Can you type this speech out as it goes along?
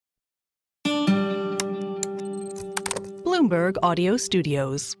Bloomberg Audio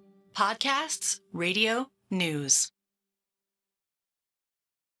Studios. Podcasts, radio, news.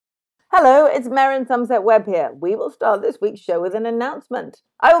 Hello, it's Merryn Somerset Webb here. We will start this week's show with an announcement.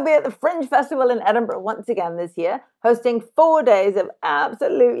 I will be at the Fringe Festival in Edinburgh once again this year, hosting 4 days of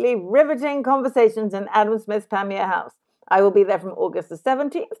absolutely riveting conversations in Adam Smith's Panmure House. I will be there from August the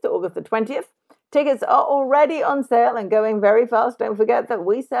 17th to August the 20th. Tickets are already on sale and going very fast. Don't forget that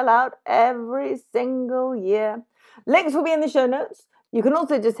we sell out every single year. Links will be in the show notes. You can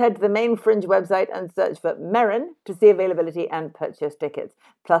also just head to the main Fringe website and search for Merryn to see availability and purchase tickets.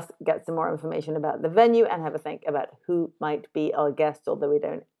 Plus, get some more information about the venue and have a think about who might be our guests, although we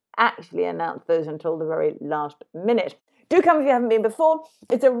don't actually announce those until the very last minute. Do come if you haven't been before.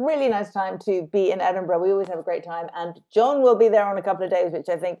 It's a really nice time to be in Edinburgh. We always have a great time. And John will be there on a couple of days, which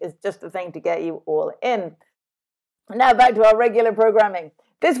I think is just the thing to get you all in. Now back to our regular programming.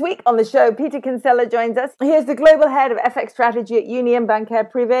 This week on the show, Peter Kinsella joins us. He is the global head of FX strategy at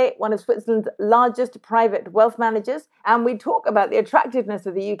Bancaire Privee, one of Switzerland's largest private wealth managers. And we talk about the attractiveness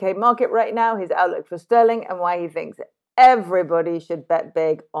of the UK market right now, his outlook for sterling, and why he thinks everybody should bet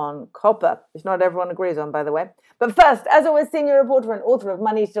big on copper, which not everyone agrees on, by the way. But first, as always, senior reporter and author of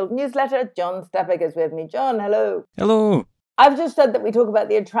Money Still newsletter, John Stepek is with me. John, hello. Hello. I've just said that we talk about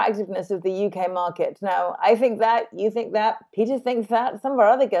the attractiveness of the UK market. Now, I think that, you think that, Peter thinks that, some of our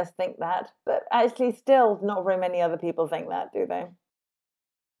other guests think that, but actually still not very many other people think that, do they?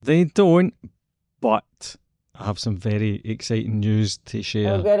 They don't, but I have some very exciting news to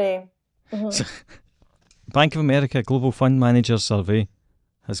share. Oh, goody. Mm-hmm. So, Bank of America Global Fund Manager Survey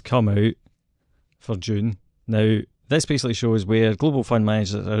has come out for June. Now, this basically shows where global fund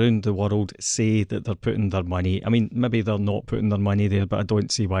managers around the world say that they're putting their money. I mean, maybe they're not putting their money there, but I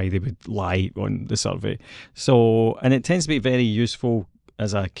don't see why they would lie on the survey. So, and it tends to be very useful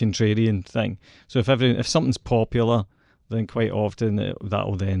as a contrarian thing. So if something's popular, then quite often that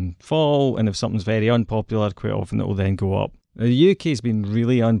will then fall. And if something's very unpopular, quite often it will then go up. Now, the UK has been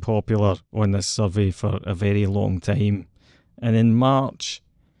really unpopular on this survey for a very long time. And in March,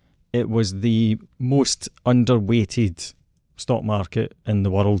 it was the most underweighted stock market in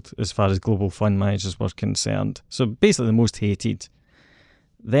the world as far as global fund managers were concerned. So basically the most hated.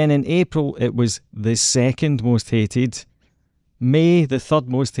 Then in April, it was the second most hated. May, the third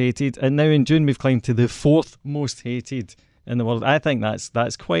most hated. And now in June, we've climbed to the fourth most hated in the world. I think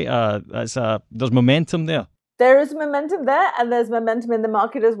there's momentum there. There is momentum there, and there's momentum in the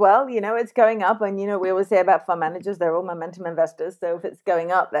market as well. You know, it's going up, and, you know, we always say about fund managers, they're all momentum investors. So if it's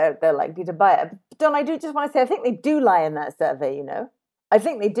going up, they're likely to buy it. But Don, I do just want to say, I think they do lie in that survey, you know. I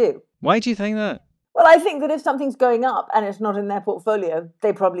think they do. Why do you think that? Well, I think that if something's going up and it's not in their portfolio,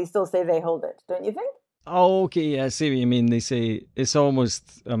 they probably still say they hold it. Don't you think? Oh, okay, I see what you mean. They say it's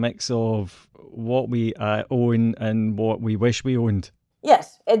almost a mix of what we own and what we wish we owned.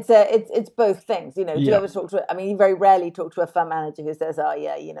 Yes, it's both things. You know, do you Yeah. ever talk to? I mean, you very rarely talk to a fund manager who says, "Oh,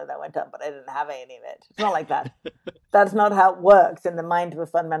 yeah, you know, that went up, but I didn't have any of it." It's not like that. That's not how it works in the mind of a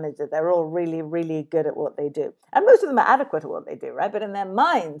fund manager. They're all really, really good at what they do, and most of them are adequate at what they do, right? But in their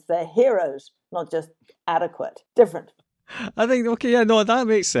minds, they're heroes, not just adequate. Different. I think, okay, yeah, no, that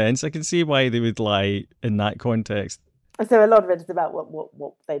makes sense. I can see why they would lie in that context. So a lot of it is about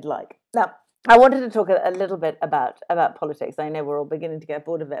what they'd like. Now, I wanted to talk a little bit about politics. I know we're all beginning to get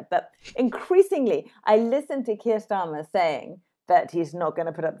bored of it, but increasingly, I listen to Keir Starmer saying that he's not going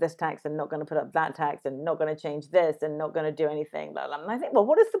to put up this tax and not going to put up that tax and not going to change this and not going to do anything. Blah, blah. And I think, well,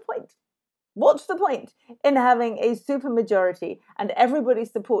 what is the point? What's the point in having a supermajority and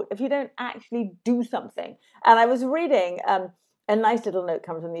everybody's support if you don't actually do something? And I was reading a nice little note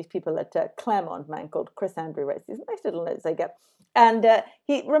comes from these people at Claremont, a man called Chris Andrew writes these nice little notes I get. And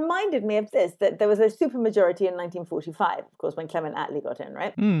he reminded me of this, that there was a supermajority in 1945, of course, when Clement Attlee got in,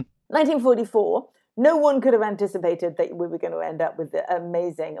 right? 1944, no one could have anticipated that we were going to end up with the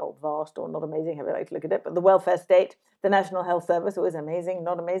amazing, or vast, or not amazing, however you like to look at it, but the welfare state, the National Health Service, always amazing,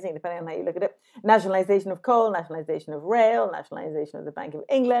 not amazing, depending on how you look at it, nationalisation of coal, nationalisation of rail, nationalisation of the Bank of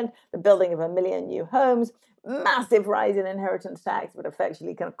England, the building of 1 million new homes, massive rise in inheritance tax, but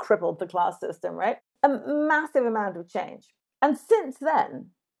effectively kind of crippled the class system, right? A massive amount of change. And since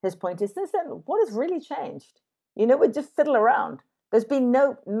then, his point is, since then, what has really changed? You know, we just fiddle around. There's been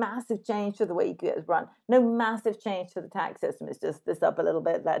no massive change to the way you get run, no massive change to the tax system. It's just this up a little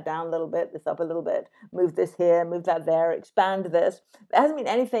bit, that down a little bit, this up a little bit, move this here, move that there, expand this. There hasn't been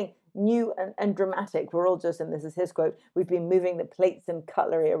anything new and dramatic. We're all just, and this is his quote, we've been moving the plates and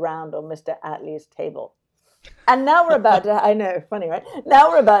cutlery around on Mr. Attlee's table. And now we're about to, I know, funny, right? Now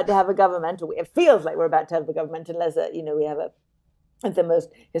we're about to have a government, or it feels like we're about to have a government, unless, we have It's the most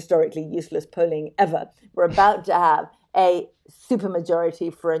historically useless polling ever. We're about to have a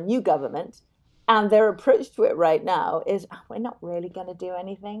supermajority for a new government. And their approach to it right now is, we're not really going to do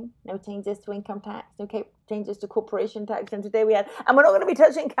anything. No changes to income tax, no changes to corporation tax. And today we had, and we're not going to be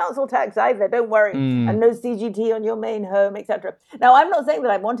touching council tax either, don't worry. And no CGT on your main home, etc. Now, I'm not saying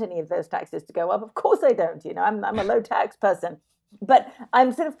that I want any of those taxes to go up. Of course I don't. I'm a low tax person. But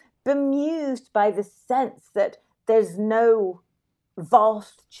I'm sort of bemused by the sense that there's no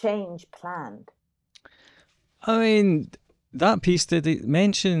vast change planned. I mean, that piece, did it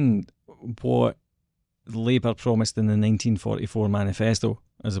mention what Labour promised in the 1944 manifesto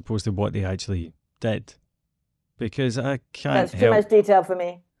as opposed to what they actually did? Because I can't That's too much detail for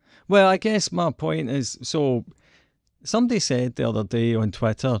me. Well, I guess my point is, so somebody said the other day on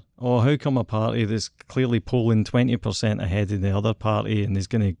Twitter, how come a party that's clearly polling 20% ahead of the other party and is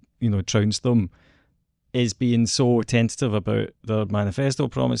going to, trounce them is being so tentative about their manifesto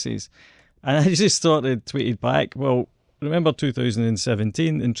promises? And I just tweeted back, well, remember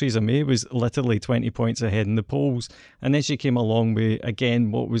 2017, and Theresa May was literally 20 points ahead in the polls, and then she came along with, again,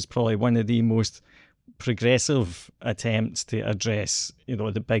 what was probably one of the most progressive attempts to address,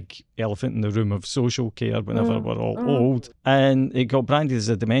 the big elephant in the room of social care whenever we're all old, and it got branded as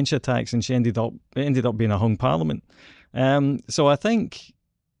a dementia tax, and it ended up being a hung parliament. So I think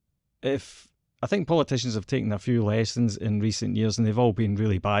politicians have taken a few lessons in recent years, and they've all been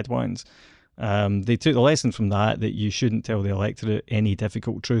really bad ones. They took the lesson from that you shouldn't tell the electorate any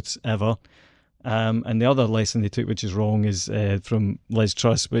difficult truths ever. And the other lesson they took, which is wrong, is from Liz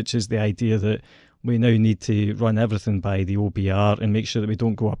Truss, which is the idea that we now need to run everything by the OBR and make sure that we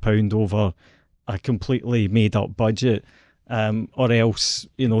don't go a pound over a completely made-up budget, or else,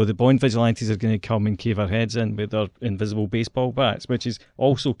 the bond vigilantes are going to come and cave our heads in with their invisible baseball bats, which is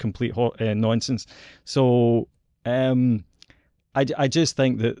also complete nonsense. So I just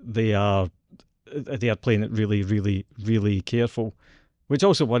think that they are playing it really, really, really careful, which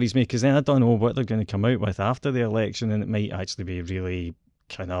also worries me, because then I don't know what they're going to come out with after the election, and it might actually be really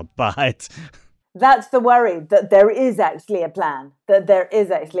kind of bad. That's the worry, that there is actually a plan,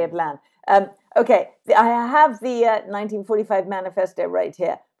 Okay, I have the 1945 manifesto right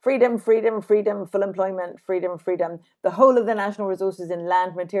here. Freedom, freedom, freedom, full employment, freedom, freedom. The whole of the national resources in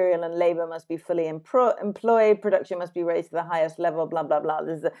land, material and labour must be fully employed. Production must be raised to the highest level, blah, blah, blah.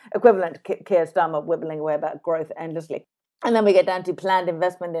 This is the equivalent to Keir Starmer wibbling away about growth endlessly. And then we get down to planned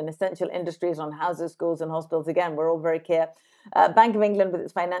investment in essential industries, on houses, schools and hospitals. Again, we're all very clear. Bank of England with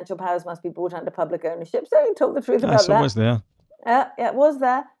its financial powers must be brought under public ownership. So you told the truth about that. It was there. Yeah, it was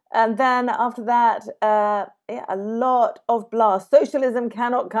there. And then after that, a lot of blast. Socialism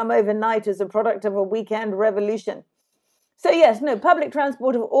cannot come overnight as a product of a weekend revolution. So yes, no, public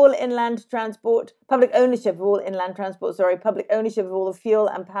transport of all inland transport, public ownership of all inland transport, public ownership of all the fuel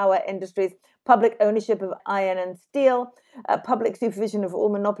and power industries, public ownership of iron and steel, public supervision of all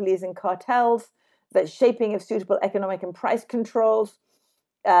monopolies and cartels, the shaping of suitable economic and price controls.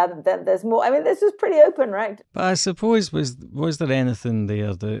 Then there's more. I mean, this is pretty open, right? But I suppose, was there anything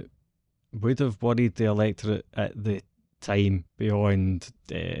there that would have worried the electorate at the time beyond,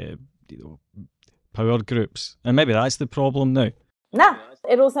 power groups? And maybe that's the problem now. Nah,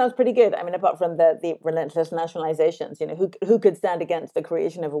 it all sounds pretty good. I mean, apart from the relentless nationalizations, who could stand against the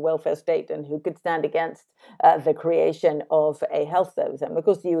creation of a welfare state, and who could stand against the creation of a health service? And of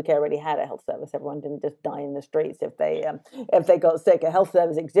course, the UK already had a health service. Everyone didn't just die in the streets if they got sick. A health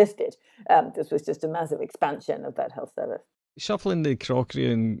service existed. This was just a massive expansion of that health service. Shuffling the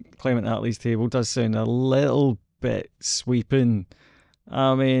crockery and Clement Attlee's table does sound a little bit sweeping.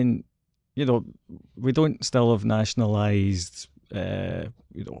 I mean, we don't still have nationalised,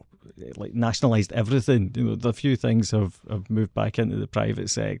 nationalised everything. The few things have moved back into the private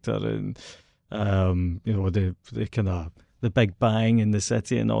sector, and the kind of the big bang in the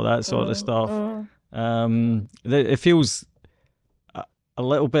city and all that sort of stuff. It feels a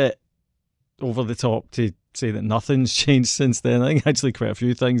little bit over the top to say that nothing's changed since then. I think actually quite a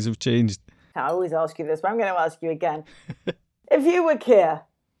few things have changed. I always ask you this, but I'm going to ask you again. If you were Keir,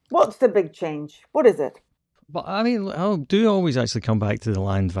 what's the big change? What is it? But I mean, I do always actually come back to the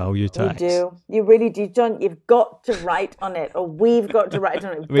land value tax. You do. You really do, John. You've got to write on it, or we've got to write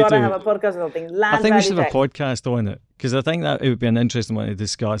on it. We've got to have a podcast on something. Land I think we should value have a podcast on it, because I think that it would be an interesting one to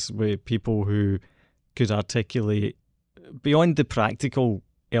discuss with people who could articulate beyond the practical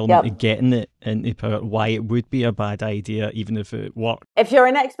element of getting it into power, why it would be a bad idea, even if it worked. If you're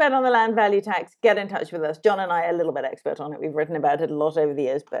an expert on the land value tax, get in touch with us. John and I are a little bit expert on it. We've written about it a lot over the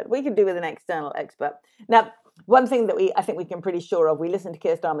years, but we could do with an external expert. Now, one thing that I think we can pretty sure of, we listened to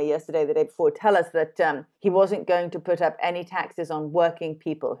Keir Starmer yesterday, the day before, tell us that he wasn't going to put up any taxes on working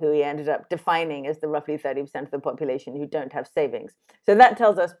people, who he ended up defining as the roughly 30% of the population who don't have savings. So that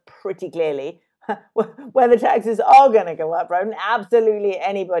tells us pretty clearly where the taxes are going to go up, right? And absolutely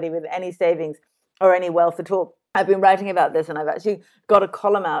anybody with any savings or any wealth at all. I've been writing about this, and I've actually got a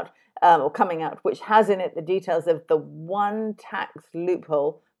column out or coming out, which has in it the details of the one tax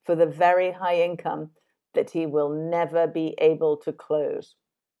loophole for the very high income that he will never be able to close.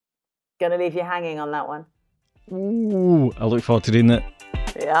 Going to leave you hanging on that one. Ooh, I look forward to reading it.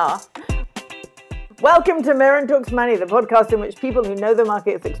 Yeah. Welcome to Merryn Talks Money, the podcast in which people who know the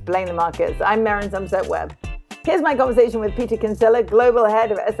markets explain the markets. I'm Merryn Somerset Webb. Here's my conversation with Peter Kinsella, Global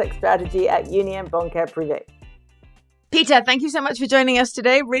Head of Essex Strategy at Union Bancaire Privee. Peter, thank you so much for joining us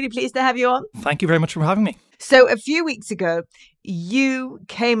today. Really pleased to have you on. Thank you very much for having me. So a few weeks ago, you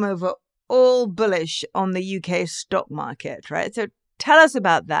came over all bullish on the UK stock market, right? So tell us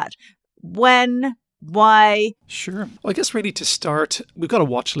about that. When, why? Sure. Well, I guess really to start, we've got a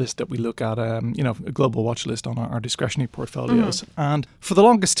watch list that we look at, a global watch list on our discretionary portfolios. And for the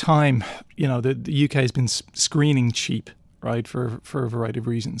longest time, the UK has been screening cheap, right, for a variety of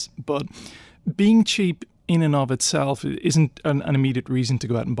reasons. But being cheap in and of itself isn't an immediate reason to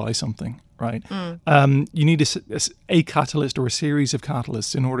go out and buy something, right? You need a catalyst or a series of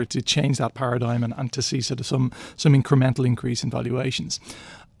catalysts in order to change that paradigm and to see sort of some incremental increase in valuations.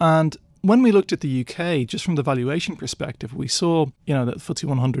 And when we looked at the UK, just from the valuation perspective, we saw, that FTSE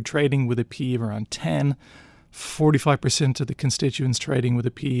 100 trading with a PE of around 10, 45% of the constituents trading with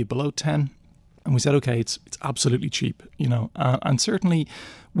a PE below 10. And we said, okay, it's absolutely cheap, and certainly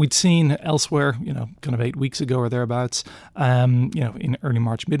we'd seen elsewhere, kind of 8 weeks ago or thereabouts, in early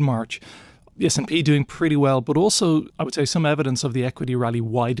March, mid-March, the S&P doing pretty well, but also I would say some evidence of the equity rally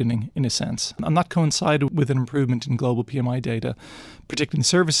widening in a sense. And that coincided with an improvement in global PMI data, particularly in the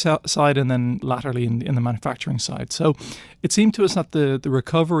service side and then laterally in the manufacturing side. So it seemed to us that the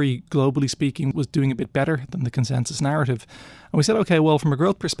recovery, globally speaking, was doing a bit better than the consensus narrative. And we said, okay, well, from a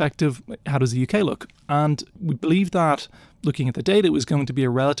growth perspective, how does the UK look? And we believed that looking at the data, it was going to be a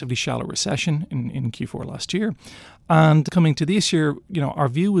relatively shallow recession in Q4 last year. And coming to this year, our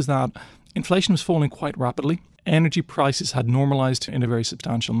view was that inflation was falling quite rapidly. Energy prices had normalized in a very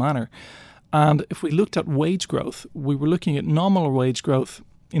substantial manner. And if we looked at wage growth, we were looking at nominal wage growth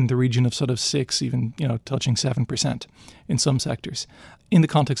in the region of sort of 6, even, touching 7% in some sectors. In the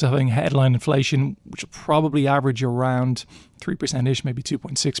context of having headline inflation, which will probably average around 3%-ish, maybe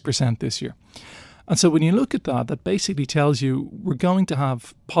 2.6% this year. And so when you look at that, that basically tells you we're going to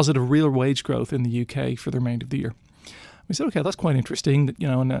have positive real wage growth in the UK for the remainder of the year. We said, okay, that's quite interesting,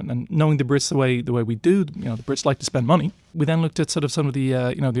 and knowing the Brits the way we do, the Brits like to spend money. We then looked at sort of some of the,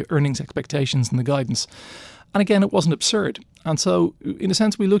 the earnings expectations and the guidance. And again, it wasn't absurd. And so, in a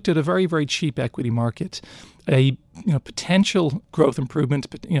sense, we looked at a very, very cheap equity market, a potential growth improvement,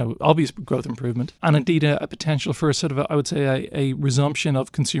 obvious growth improvement, and indeed a potential for sort of, I would say, a resumption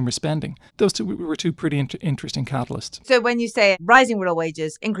of consumer spending. Those two were two pretty interesting catalysts. So when you say rising real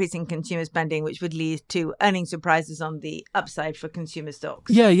wages, increasing consumer spending, which would lead to earning surprises on the upside for consumer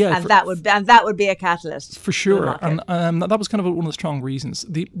stocks, yeah, and that would be a catalyst for sure. And that was kind of one of the strong reasons.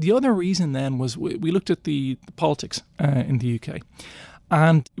 The other reason then was we looked at the politics in the UK.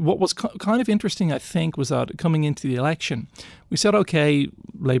 And what was kind of interesting, I think, was that coming into the election, we said, okay,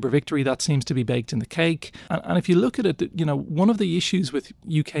 Labour victory, that seems to be baked in the cake. And if you look at it, one of the issues with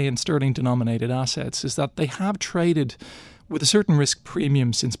UK and sterling denominated assets is that they have traded with a certain risk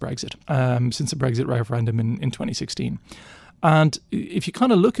premium since Brexit, since the Brexit referendum in 2016. And if you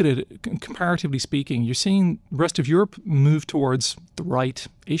kind of look at it, comparatively speaking, you're seeing the rest of Europe move towards the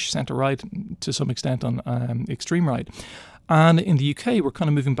right-ish, centre-right, to some extent on extreme right. And in the UK, we're kind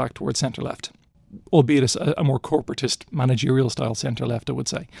of moving back towards centre-left, albeit a more corporatist managerial style centre-left, I would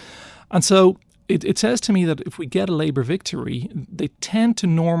say. And so it says to me that if we get a Labour victory, they tend to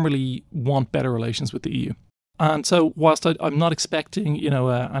normally want better relations with the EU. And so whilst I'm not expecting,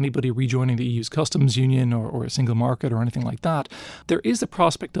 anybody rejoining the EU's customs union or a single market or anything like that, there is the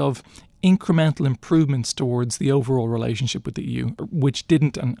prospect of incremental improvements towards the overall relationship with the EU, which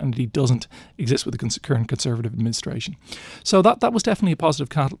didn't and indeed doesn't exist with the current Conservative administration. So that was definitely a positive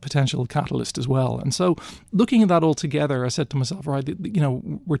potential catalyst as well. And so looking at that all together, I said to myself, right,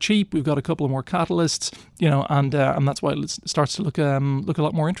 we're cheap, we've got a couple of more catalysts, and that's why it starts to look a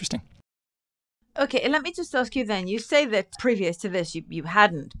lot more interesting. Okay, and let me just ask you then, you say that previous to this, you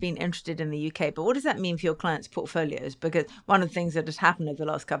hadn't been interested in the UK, but what does that mean for your clients' portfolios? Because one of the things that has happened over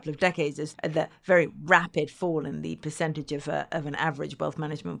the last couple of decades is the very rapid fall in the percentage of an average wealth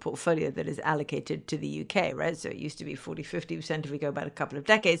management portfolio that is allocated to the UK, right? So it used to be 40-50% if we go back a couple of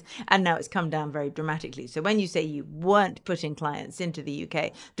decades, and now it's come down very dramatically. So when you say you weren't putting clients into the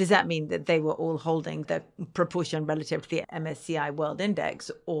UK, does that mean that they were all holding the proportion relative to the MSCI World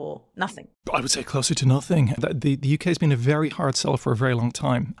Index or nothing? I would say closer to nothing. The UK has been a very hard sell for a very long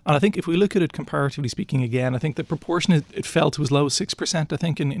time. And I think if we look at it comparatively speaking again, I think the proportion it fell to as low as 6%, I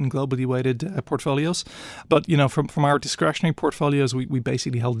think, in globally weighted portfolios. But, from our discretionary portfolios, we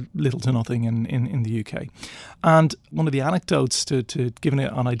basically held little to nothing in the UK. And one of the anecdotes to give it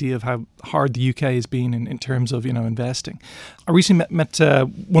an idea of how hard the UK has been in terms of, investing. I recently met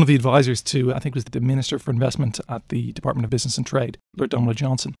one of the advisors to, I think it was the Minister for Investment at the Department of Business and Trade, Lord Donald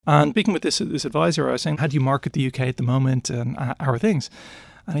Johnson. And speaking with this advisor, I was saying, how do you market the UK at the moment and how are things?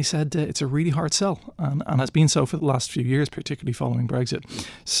 And he said it's a really hard sell and has been so for the last few years, particularly following Brexit.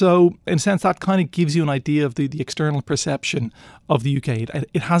 So in a sense, that kind of gives you an idea of the external perception of the UK.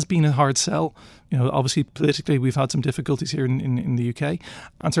 It has been a hard sell. Obviously, politically, we've had some difficulties here in the UK.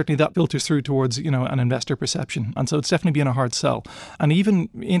 And certainly that filters through towards, an investor perception. And so it's definitely been a hard sell. And even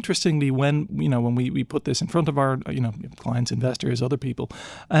interestingly, when we put this in front of our, clients, investors, other people,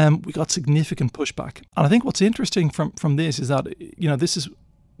 we got significant pushback. And I think what's interesting from this is that, this is,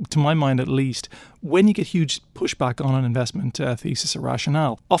 to my mind at least, when you get huge pushback on an investment thesis or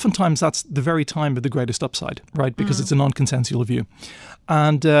rationale, oftentimes that's the very time of the greatest upside, right? Because it's a non-consensual view.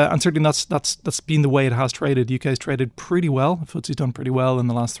 And certainly that's been the way it has traded. The UK has traded pretty well. FTSE's done pretty well in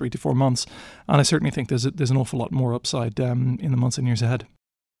the last 3 to 4 months. And I certainly think there's an awful lot more upside in the months and years ahead.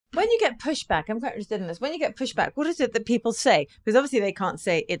 When you get pushback, I'm quite interested in this. When you get pushback, what is it that people say? Because obviously they can't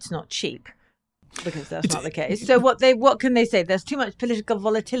say it's not cheap, because that's not the case. So what can they say? There's too much political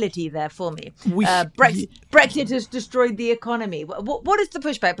volatility there for me. Brexit has destroyed the economy. What is the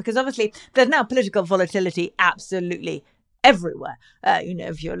pushback? Because obviously there's now political volatility absolutely everywhere.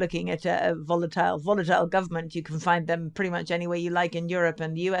 If you're looking at a volatile government, you can find them pretty much anywhere you like in Europe,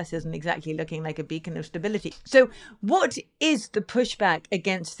 and the US isn't exactly looking like a beacon of stability. So what is the pushback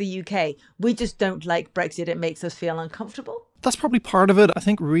against the UK? We just don't like Brexit. It makes us feel uncomfortable. That's probably part of it. I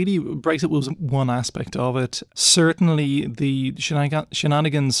think really Brexit was one aspect of it. Certainly the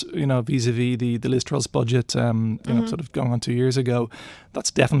shenanigans, vis-a-vis the Liz Truss budget, sort of going on 2 years ago,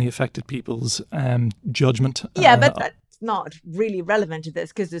 that's definitely affected people's judgment. Yeah, but that's not really relevant to this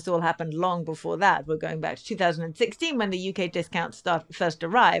because this all happened long before that. We're going back to 2016 when the UK discount first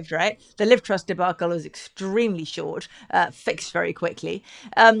arrived, right? The Liz Truss debacle was extremely short, fixed very quickly.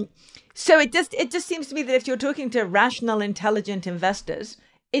 So it just seems to me that if you're talking to rational, intelligent investors,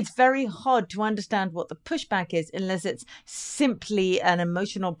 it's very hard to understand what the pushback is unless it's simply an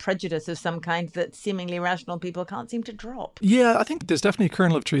emotional prejudice of some kind that seemingly rational people can't seem to drop. Yeah, I think there's definitely a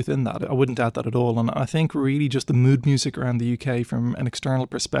kernel of truth in that. I wouldn't doubt that at all. And I think really just the mood music around the UK from an external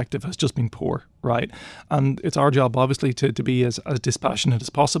perspective has just been poor, right? And it's our job, obviously, to be as dispassionate as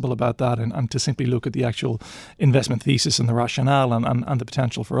possible about that and to simply look at the actual investment thesis and the rationale and the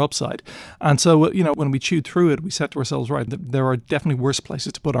potential for upside. And so, when we chewed through it, we said to ourselves, right, there are definitely worse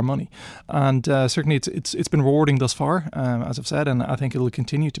places to put our money. And certainly it's been rewarding thus far, as I've said, and I think it'll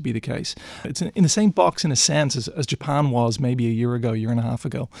continue to be the case. It's in the same box, in a sense, as Japan was maybe a year and a half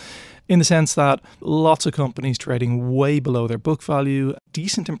ago, in the sense that lots of companies trading way below their book value,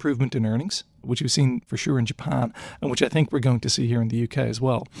 decent improvement in earnings, which we've seen for sure in Japan, and which I think we're going to see here in the UK as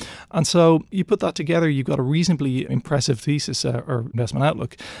well. And so you put that together, you've got a reasonably impressive thesis or investment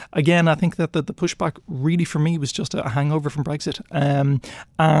outlook. Again, I think that the pushback really for me was just a hangover from Brexit.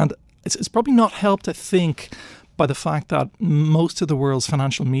 And it's probably not helped, I think, by the fact that most of the world's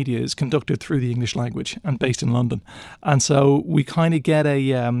financial media is conducted through the English language and based in London. And so we kind of get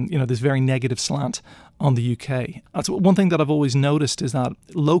this very negative slant on the UK. That's one thing that I've always noticed is that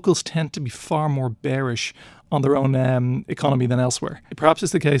locals tend to be far more bearish on their own economy than elsewhere. Perhaps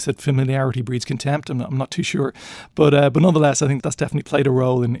it's the case that familiarity breeds contempt. I'm not too sure. But nonetheless, I think that's definitely played a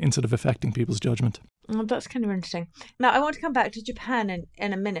role in sort of affecting people's judgment. Well, that's kind of interesting. Now, I want to come back to Japan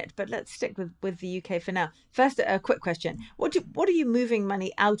in a minute, but let's stick with the UK for now. First, a quick question. What are you moving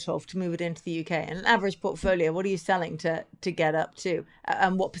money out of to move it into the UK? In an average portfolio, what are you selling to get up to?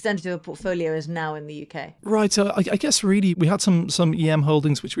 And what percentage of the portfolio is now in the UK? Right. So I guess really we had some EM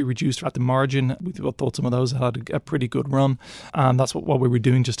holdings which we reduced at the margin. We thought some of those had a pretty good run. And that's what we were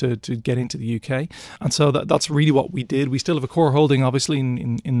doing just to get into the UK. And so that's really what we did. We still have a core holding, obviously,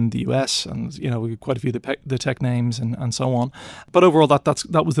 in the US. And, we've quite a few of the tech names and so on. But overall,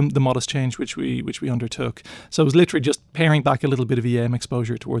 that was the modest change which we undertook. So it was literally just paring back a little bit of EM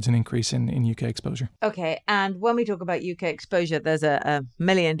exposure towards an increase in UK exposure. Okay, and when we talk about UK exposure, there's a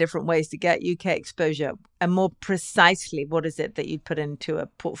million different ways to get UK exposure. And more precisely, what is it that you'd put into a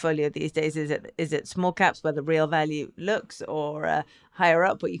portfolio these days? Is it small caps where the real value looks, or higher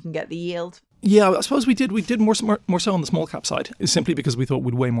up where you can get the yield? Yeah, I suppose we did more so on the small cap side, simply because we thought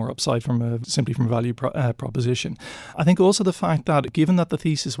we'd way more upside from a value proposition. I think also the fact that given that the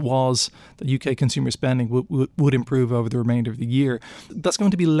thesis was that UK consumer spending would improve over the remainder of the year, that's going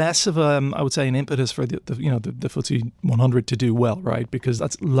to be less of I would say an impetus for the FTSE 100 to do well, right? Because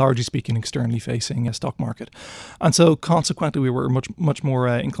that's largely speaking externally facing a stock market, and so consequently we were much more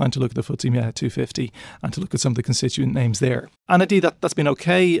inclined to look at the FTSE 250 and to look at some of the constituent names there. And indeed that's been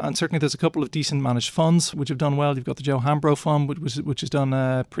okay, and certainly there's a couple of decent managed funds which have done well. You've got the Joe Hambro fund which has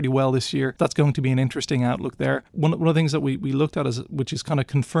done pretty well this year. That's going to be an interesting outlook there. One of the things that we looked at, which has kind of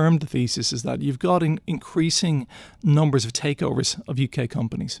confirmed the thesis, is that you've got increasing numbers of takeovers of UK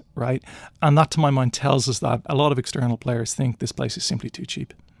companies, right? And that to my mind tells us that a lot of external players think this place is simply too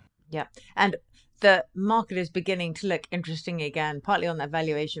cheap. Yeah, and the market is beginning to look interesting again, partly on that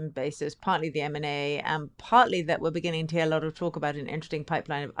valuation basis, partly the M&A, and partly that we're beginning to hear a lot of talk about an interesting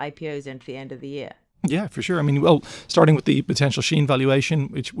pipeline of IPOs into the end of the year. Yeah, for sure. I mean, well, starting with the potential Sheen valuation,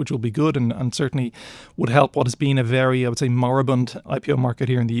 which will be good and certainly would help what has been a very, I would say, moribund IPO market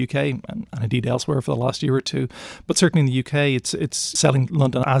here in the UK and indeed elsewhere for the last year or two. But certainly in the UK, it's selling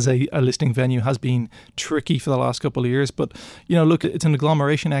London as a listing venue has been tricky for the last couple of years. But, look, it's an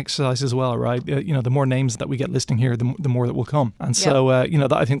agglomeration exercise as well, right? The more names that we get listing here, the more that will come. And so,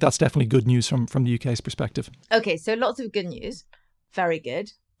 I think that's definitely good news from the UK's perspective. Okay, so lots of good news. Very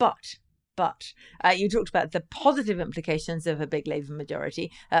good. But you talked about the positive implications of a big Labour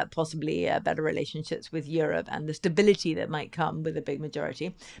majority, possibly better relationships with Europe and the stability that might come with a big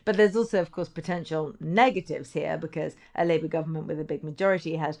majority. But there's also, of course, potential negatives here, because a Labour government with a big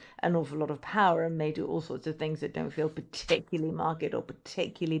majority has an awful lot of power and may do all sorts of things that don't feel particularly market or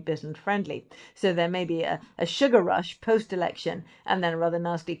particularly business friendly. So there may be a sugar rush post-election and then a rather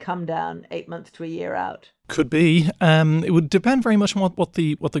nasty come down 8 months to a year out. Could be. It would depend very much on what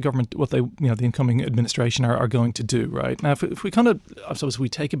the government, the incoming administration are going to do. Right now, if we kind of, I suppose, we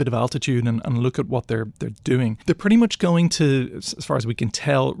take a bit of altitude and look at what they're doing, they're pretty much going to, as far as we can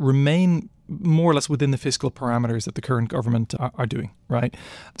tell, remain more or less within the fiscal parameters that the current government are doing. Right,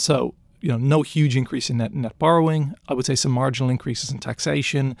 so. No huge increase in net borrowing. I would say some marginal increases in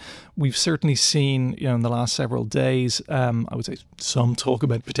taxation. We've certainly seen, in the last several days, I would say some talk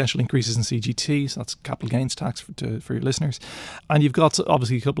about potential increases in CGT. So that's capital gains tax for your listeners. And you've got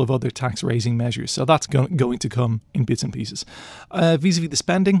obviously a couple of other tax raising measures. So that's going to come in bits and pieces. Vis-a-vis the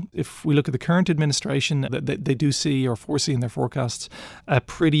spending, if we look at the current administration, they do see or foresee in their forecasts a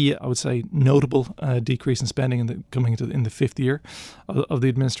pretty, I would say, notable decrease in spending in the fifth year of the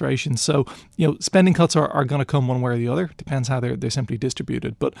administration. So, spending cuts are going to come one way or the other. Depends how they're simply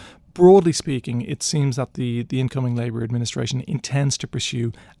distributed. But broadly speaking, it seems that the incoming Labour administration intends to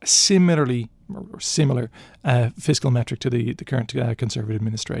pursue a similar fiscal metric to the current Conservative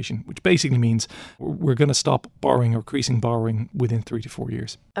administration, which basically means we're going to stop borrowing or increasing borrowing within 3 to 4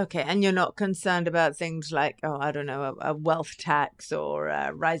 years. Okay, and you're not concerned about things like, a wealth tax or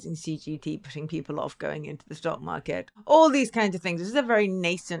rising CGT putting people off going into the stock market. All these kinds of things. This is a very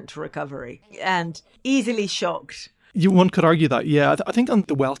nascent recovery and easily shocked. One could argue that, yeah. I think on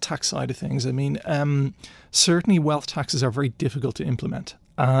the wealth tax side of things, I mean, certainly wealth taxes are very difficult to implement.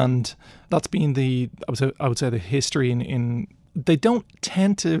 And that's been I would say the history in they don't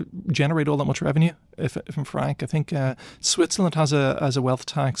tend to generate all that much revenue, if I'm frank. I think Switzerland has a wealth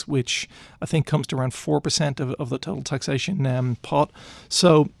tax which I think comes to around 4% of the total taxation pot.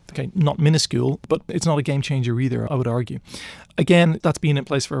 So, okay, not minuscule, but it's not a game changer either, I would argue. Again, that's been in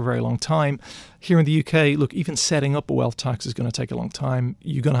place for a very long time. Here in the UK, look, even setting up a wealth tax is going to take a long time.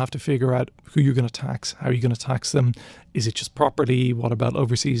 You're going to have to figure out who you're going to tax, how you're going to tax them. Is it just property? What about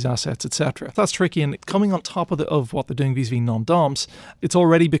overseas assets, etc.? That's tricky. And coming on top of what they're doing vis-a-vis non-doms, it's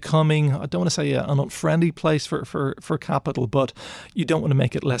already becoming, I don't want to say an unfriendly place for capital, but you don't want to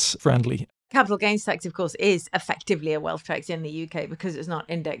make it less friendly. Capital gains tax, of course, is effectively a wealth tax in the UK because it's not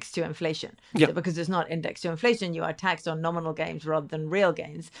indexed to inflation. Yeah. So because it's not indexed to inflation, you are taxed on nominal gains rather than real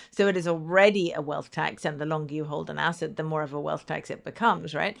gains. So it is already a wealth tax, and the longer you hold an asset, the more of a wealth tax it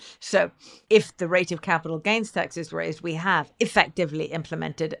becomes, right? So if the rate of capital gains tax is raised, we have effectively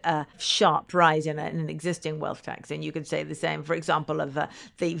implemented a sharp rise in an existing wealth tax. And you could say the same, for example, of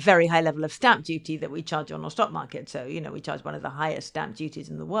the very high level of stamp duty that we charge on our stock market. So, we charge one of the highest stamp duties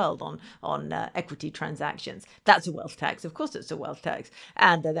in the world on on equity transactions. That's a wealth tax. Of course, it's a wealth tax.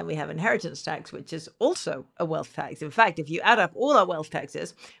 And then we have inheritance tax, which is also a wealth tax. In fact, if you add up all our wealth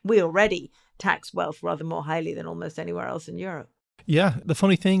taxes, we already tax wealth rather more highly than almost anywhere else in Europe. Yeah, the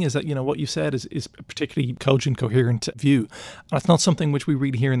funny thing is that, what you said is a particularly cogent, coherent view. And it's not something which we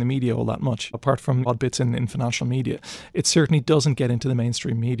really hear in the media all that much, apart from odd bits in financial media. It certainly doesn't get into the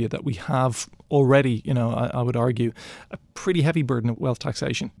mainstream media that we have already, I would argue, a pretty heavy burden of wealth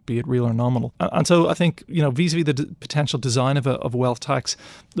taxation, be it real or nominal. And so I think, vis-a-vis the potential design of a wealth tax,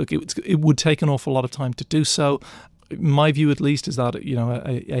 look, it would take an awful lot of time to do so. My view, at least, is that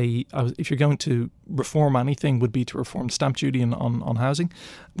if you're going to reform anything, would be to reform stamp duty on housing,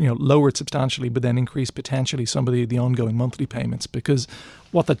 lower it substantially, but then increase potentially some of the ongoing monthly payments, because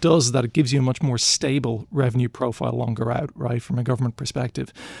what that does is that it gives you a much more stable revenue profile longer out, right, from a government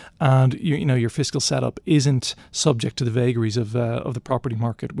perspective, and your fiscal setup isn't subject to the vagaries of the property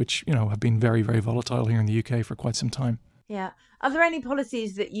market, which have been very, very volatile here in the UK for quite some time. Yeah. Are there any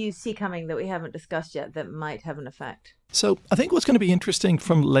policies that you see coming that we haven't discussed yet that might have an effect? So I think what's going to be interesting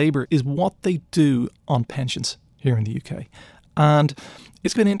from Labour is what they do on pensions here in the UK. And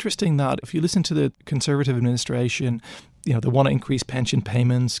it's been interesting that if you listen to the Conservative administration, they want to increase pension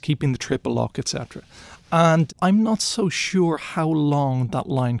payments, keeping the triple lock, etc. And I'm not so sure how long that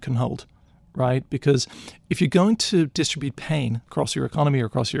line can hold. Right? Because if you're going to distribute pain across your economy or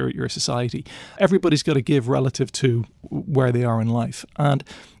across your society, everybody's got to give relative to where they are in life. And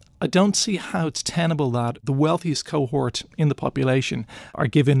I don't see how it's tenable that the wealthiest cohort in the population are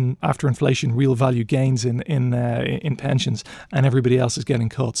given, after inflation, real value gains in pensions, and everybody else is getting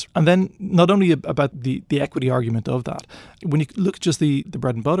cuts. And then not only about the equity argument of that, when you look at just the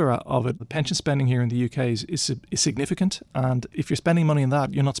bread and butter of it, the pension spending here in the UK is significant. And if you're spending money on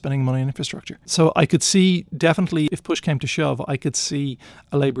that, you're not spending money on infrastructure. So I could see, definitely, if push came to shove, I could see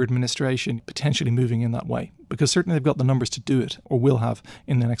a Labour administration potentially moving in that way, because certainly they've got the numbers to do it, or will have,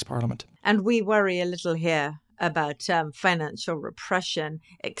 in the next Parliament. And we worry a little here about financial repression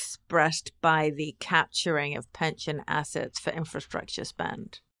expressed by the capturing of pension assets for infrastructure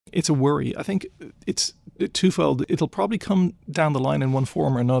spend. It's a worry. I think it's twofold. It'll probably come down the line in one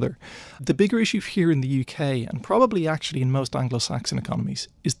form or another. The bigger issue here in the UK, and probably actually in most Anglo-Saxon economies,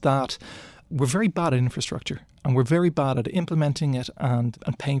 is that we're very bad at infrastructure, and we're very bad at implementing it and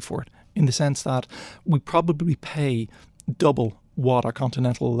paying for it, in the sense that we probably pay double what our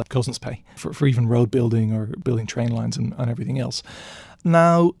continental cousins pay for even road building or building train lines and everything else.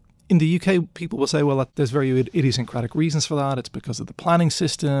 Now, in the UK, people will say, well, there's very idiosyncratic reasons for that. It's because of the planning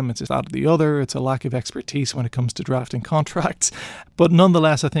system. It's that or the other. It's a lack of expertise when it comes to drafting contracts. But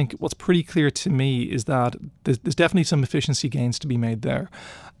nonetheless, I think what's pretty clear to me is that there's definitely some efficiency gains to be made there.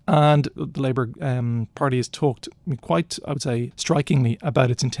 And the Labour Party has talked quite, I would say, strikingly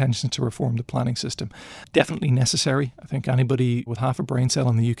about its intention to reform the planning system. Definitely necessary. I think anybody with half a brain cell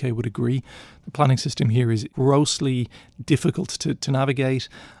in the UK would agree. The planning system here is grossly difficult to navigate.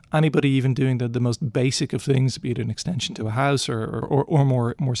 Anybody even doing the most basic of things, be it an extension to a house or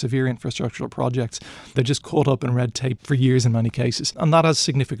more severe infrastructural projects, they're just caught up in red tape for years in many cases. And that has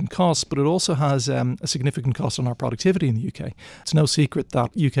significant costs, but it also has a significant cost on our productivity in the UK. It's no secret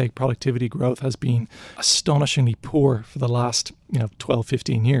that UK productivity growth has been astonishingly poor for the last 12,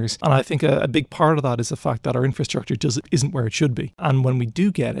 15 years. And I think a big part of that is the fact that our infrastructure just isn't where it should be. And when we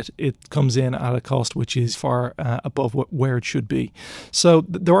do get it, it comes in at a cost which is far above where it should be. So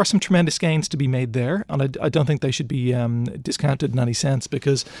there are some tremendous gains to be made there. And I don't think they should be discounted in any sense,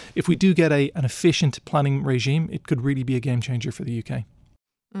 because if we do get an efficient planning regime, it could really be a game changer for the UK.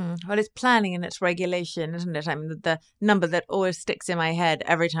 Well, it's planning and it's regulation, isn't it? I mean, the number that always sticks in my head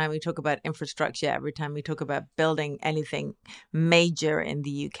every time we talk about infrastructure, every time we talk about building anything major in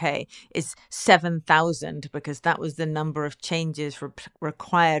the UK is 7,000, because that was the number of changes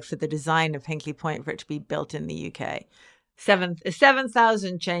required for the design of Hinkley Point for it to be built in the UK.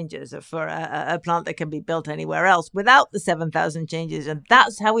 7,000 changes for a plant that can be built anywhere else without the 7,000 changes. And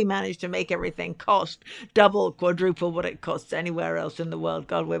that's how we managed to make everything cost double, quadruple what it costs anywhere else in the world.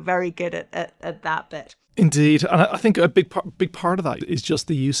 God, we're very good at that bit. Indeed. And I think a big part of that is just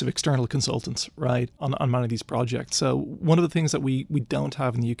the use of external consultants, right, on many of these projects. So one of the things that we don't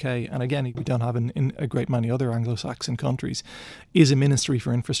have in the UK, and again, we don't have in a great many other Anglo-Saxon countries, is a ministry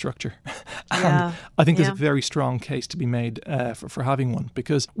for infrastructure. And I think there's a very strong case to be made for having one,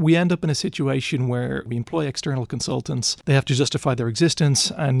 because we end up in a situation where we employ external consultants. They have to justify their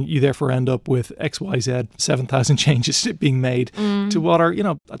existence, and you therefore end up with XYZ 7,000 changes being made to what are, I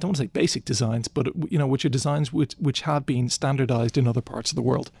don't want to say basic designs, but, which which are designs which have been standardized in other parts of the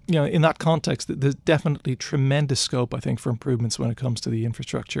world. In that context, there's definitely tremendous scope, I think, for improvements when it comes to the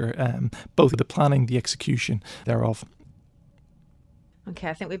infrastructure, both the planning, the execution thereof. Okay,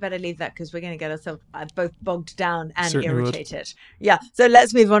 I think we better leave that because we're going to get ourselves both bogged down and Certainly irritated. would. Yeah, so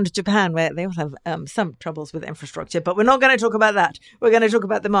let's move on to Japan, where they also have some troubles with infrastructure, but we're not going to talk about that. We're going to talk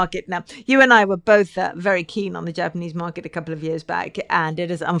about the market now. You and I were both very keen on the Japanese market a couple of years back, and it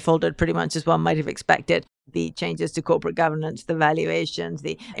has unfolded pretty much as one might have expected. The changes to corporate governance, the valuations,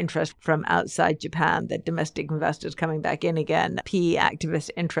 the interest from outside Japan, the domestic investors coming back in again, PE activist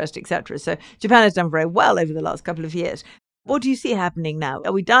interest, etc. So Japan has done very well over the last couple of years. What do you see happening now?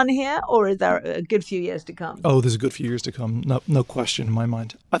 Are we done here, or is there a good few years to come? Oh, there's a good few years to come. No question in my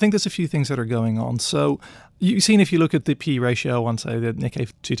mind. I think there's a few things that are going on. So you've seen, if you look at the P ratio on, say, the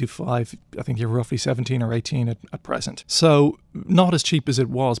Nikkei 225, I think you're roughly 17 or 18 at present. So not as cheap as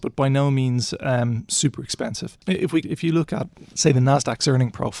it was, but by no means super expensive. If you look at, say, the Nasdaq's earning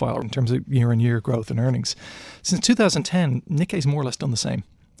profile in terms of year-on-year growth and earnings, since 2010, Nikkei's more or less done the same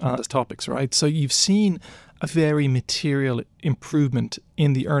as topics, right? So you've seen a very material improvement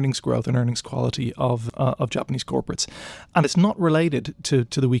in the earnings growth and earnings quality of Japanese corporates. And it's not related to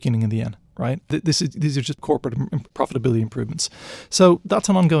the weakening in the yen, right? These are just corporate profitability improvements. So that's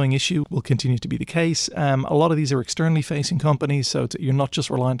an ongoing issue, will continue to be the case. A lot of these are externally facing companies, so you're not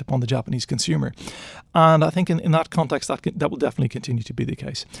just reliant upon the Japanese consumer. And I think in that context, that will definitely continue to be the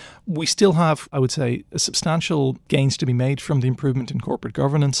case. We still have, I would say, substantial gains to be made from the improvement in corporate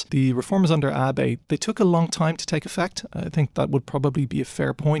governance. The reforms under Abe, they took a long time to take effect. I think that would probably be a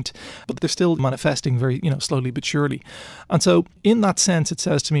fair point, but they're still manifesting very, slowly but surely. And so in that sense, it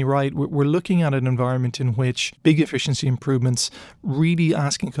says to me, right, we're looking at an environment in which big efficiency improvements, really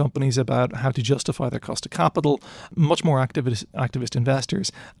asking companies about how to justify their cost of capital, much more activist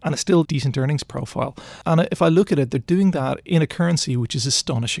investors, and a still decent earnings profile. And if I look at it, they're doing that in a currency which is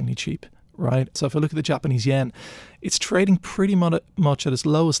astonishingly cheap. Right. So if I look at the Japanese yen, it's trading pretty much at its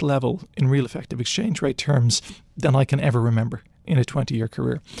lowest level in real effective exchange rate terms than I can ever remember in a 20-year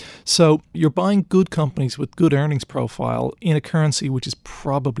career. So you're buying good companies with good earnings profile in a currency which is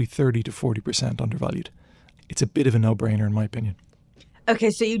probably 30 to 40% undervalued. It's a bit of a no-brainer in my opinion.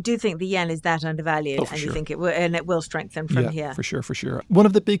 Okay, so you do think the yen is that undervalued, and sure. You think it will strengthen from here? For sure. One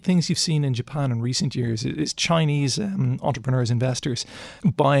of the big things you've seen in Japan in recent years is Chinese entrepreneurs, investors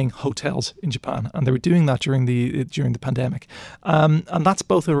buying hotels in Japan, and they were doing that during the pandemic, and that's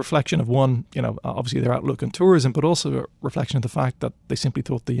both a reflection of one, obviously their outlook on tourism, but also a reflection of the fact that they simply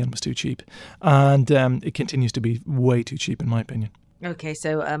thought the yen was too cheap, and it continues to be way too cheap in my opinion. Okay,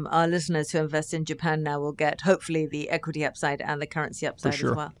 so our listeners who invest in Japan now will get, hopefully, the equity upside and the currency upside as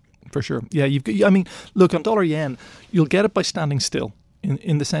well. For sure. Yeah, look, on dollar yen, you'll get it by standing still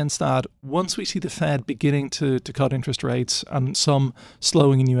in the sense that once we see the Fed beginning to cut interest rates and some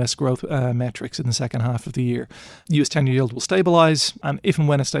slowing in US growth metrics in the second half of the year, US 10-year yield will stabilize. And if and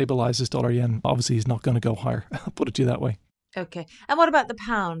when it stabilizes, dollar yen obviously is not going to go higher. I'll put it to you that way. Okay. And what about the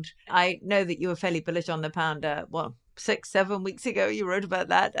pound? I know that you were fairly bullish on the pound, 6-7 weeks ago. You wrote about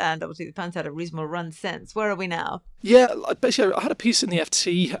that, and obviously the pound's had a reasonable run since. Where are we now? Yeah, basically I had a piece in the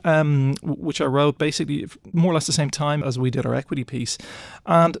FT which I wrote basically more or less the same time as we did our equity piece,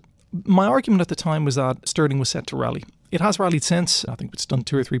 and my argument at the time was that sterling was set to rally. It has rallied since. I think it's done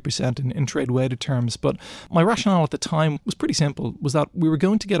 2 or 3% in trade-weighted terms. But my rationale at the time was pretty simple, was that we were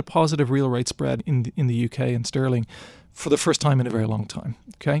going to get a positive real rate spread in the UK and sterling for the first time in a very long time.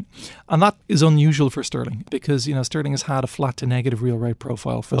 Okay, and that is unusual for sterling because sterling has had a flat to negative real rate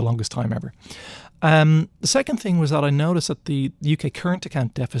profile for the longest time ever. The second thing was that I noticed that the UK current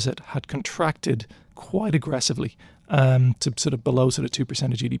account deficit had contracted quite aggressively to sort of below 2% of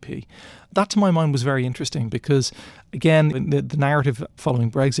GDP. That to my mind was very interesting because, again, the narrative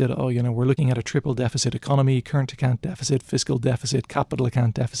following Brexit, we're looking at a triple deficit economy, current account deficit, fiscal deficit, capital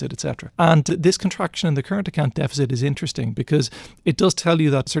account deficit, etc. And this contraction in the current account deficit is interesting because it does tell you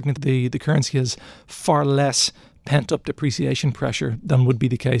that certainly the currency has far less pent-up depreciation pressure than would be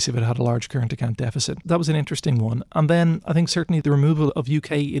the case if it had a large current account deficit. That was an interesting one. And then I think certainly the removal of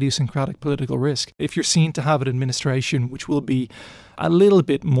UK idiosyncratic political risk. If you're seen to have an administration which will be a little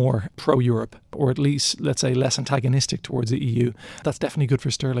bit more pro-Europe, or at least, let's say, less antagonistic towards the EU, that's definitely good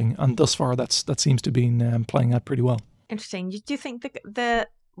for sterling. And thus far, that seems to have been playing out pretty well. Interesting. Do you think the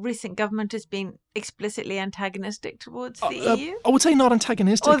recent government has been explicitly antagonistic towards the EU? I would say not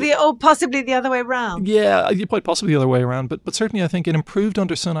antagonistic. Or possibly the other way around. Yeah, quite possibly the other way around. But certainly I think it improved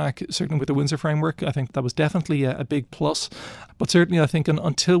under Sunak, certainly with the Windsor framework. I think that was definitely a big plus. But certainly I think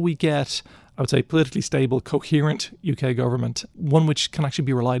until we get, I would say, politically stable, coherent UK government, one which can actually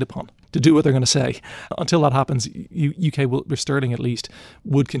be relied upon to do what they're going to say. Until that happens, UK sterling at least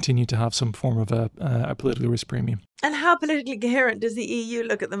would continue to have some form of a political risk premium. And how politically coherent does the EU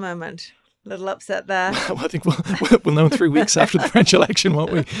look at the moment? A little upset there. Well, I think we'll know in 3 weeks after the French election,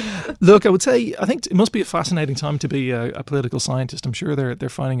 won't we? Look, I think it must be a fascinating time to be a political scientist. I'm sure they're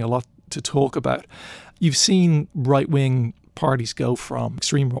finding a lot to talk about. You've seen right-wing parties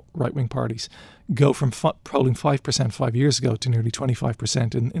extreme right-wing parties go from polling 5% 5 years ago to nearly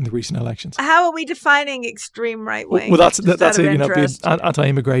 25% in the recent elections. How are we defining extreme right-wing? Well, that's it, being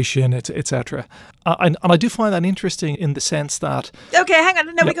anti-immigration, etc. And I do find that interesting in the sense that... Okay, hang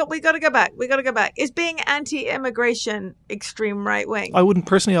on. No, we got to go back. Is being anti-immigration extreme right-wing? I wouldn't,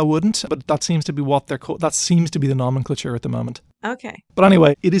 but that seems to be what they're called. That seems to be the nomenclature at the moment. Okay. But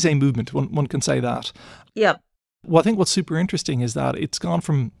anyway, it is a movement. One can say that. Yep. Well, I think what's super interesting is that it's gone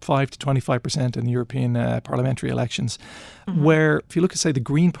from 5 to 25% in the European parliamentary elections, where if you look at, say, the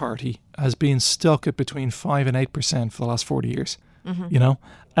Green Party has been stuck at between 5 and 8% for the last 40 years,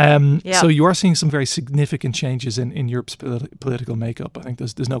 So you are seeing some very significant changes in Europe's political makeup. I think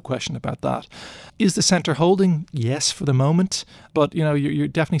there's no question about that. Is the centre holding? Yes, for the moment. But, you're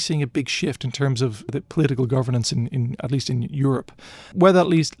definitely seeing a big shift in terms of the political governance in at least in Europe. Where that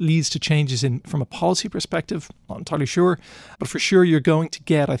leads to changes from a policy perspective, not entirely sure. But for sure, you're going to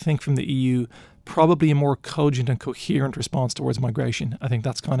get, I think, from the EU, probably a more cogent and coherent response towards migration. I think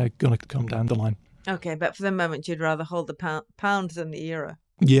that's kind of going to come down the line. Okay, but for the moment, you'd rather hold the pound than the euro.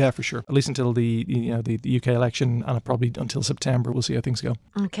 Yeah, for sure. At least until the UK election, and probably until September, we'll see how things go.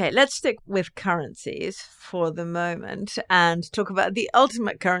 Okay, let's stick with currencies for the moment and talk about the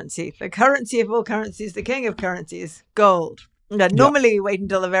ultimate currency, the currency of all currencies, the king of currencies, gold. Now, normally we wait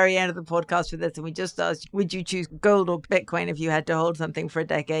until the very end of the podcast for this, and we just ask, would you choose gold or Bitcoin if you had to hold something for a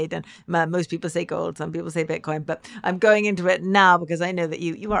decade? And most people say gold, some people say Bitcoin, but I'm going into it now because I know that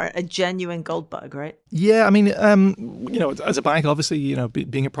you are a genuine gold bug, right? Yeah, I mean, as a bank, obviously,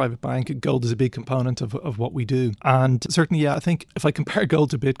 being a private bank, gold is a big component of what we do. And certainly, I think if I compare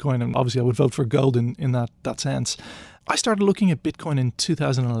gold to Bitcoin, and obviously I would vote for gold in that sense. I started looking at Bitcoin in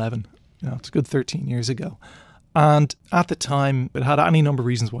 2011. It's a good 13 years ago. And at the time, it had any number of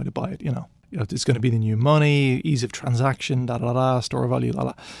reasons why to buy it. It's going to be the new money, ease of transaction, store value,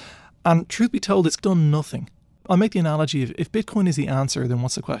 And truth be told, it's done nothing. I'll make the analogy, if Bitcoin is the answer, then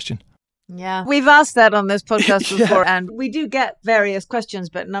what's the question? Yeah. We've asked that on this podcast before, and we do get various questions,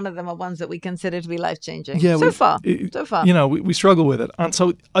 but none of them are ones that we consider to be life-changing. Yeah, so far. We struggle with it. And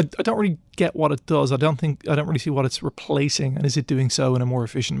so I don't really get what it does. I don't really see what it's replacing. And is it doing so in a more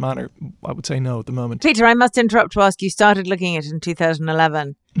efficient manner? I would say no at the moment. Peter, I must interrupt to ask, you started looking at it in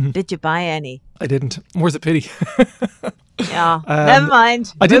 2011. Mm-hmm. Did you buy any? I didn't. More's the pity. Yeah, never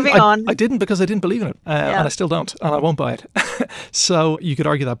mind. Moving on. I didn't because I didn't believe in it, and I still don't, and I won't buy it. So you could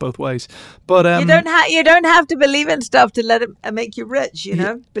argue that both ways. But you don't have to believe in stuff to let it make you rich.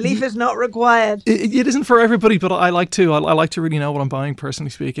 Belief is not required. It isn't for everybody, but I like to. I like to really know what I'm buying,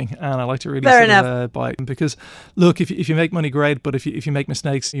 personally speaking, and I like to really buy it. Because look, if you make money, great, but if you make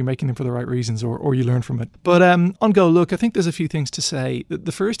mistakes, you're making them for the right reasons, or you learn from it. But on gold, look, I think there's a few things to say.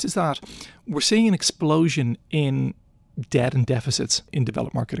 The first is that we're seeing an explosion in debt and deficits in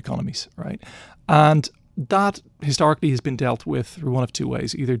developed market economies, right? And that historically has been dealt with through one of two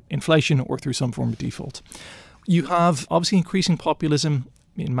ways, either inflation or through some form of default. You have obviously increasing populism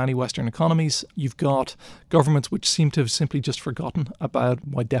in many Western economies. You've got governments which seem to have simply just forgotten about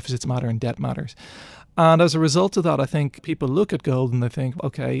why deficits matter and debt matters. And as a result of that, I think people look at gold and they think,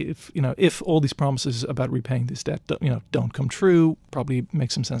 okay, if all these promises about repaying this debt, don't come true, probably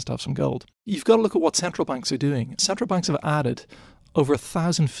makes some sense to have some gold. You've got to look at what central banks are doing. Central banks have added over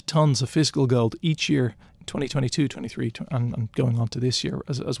 1,000 tons of physical gold each year, 2022, 23, and going on to this year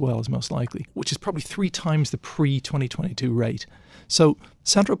as well as most likely, which is probably 3 times the pre-2022 rate. So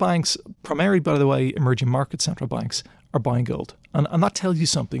central banks, primarily, by the way, emerging market central banks, are buying gold. And that tells you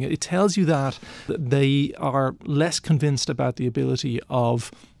something. It tells you that they are less convinced about the ability of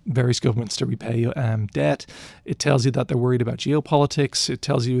various governments to repay debt. It tells you that they're worried about geopolitics. It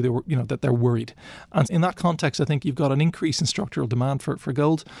tells you that they're worried. And in that context, I think you've got an increase in structural demand for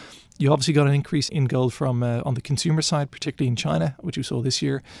gold. You obviously got an increase in gold from on the consumer side, particularly in China, which we saw this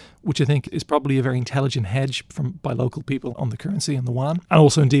year, which I think is probably a very intelligent hedge by local people on the currency and the yuan, and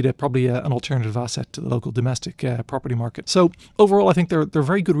also indeed probably an alternative asset to the local domestic property market. So overall, I think there are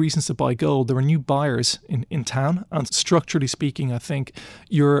very good reasons to buy gold. There are new buyers in town, and structurally speaking, I think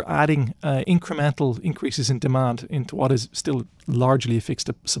you're adding incremental increases in demand into what is still largely a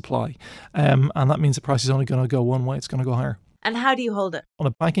fixed supply, and that means the price is only going to go one way. It's going to go higher. And how do you hold it? On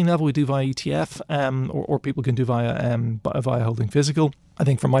a banking level, we do via ETF, or people can do via holding physical. I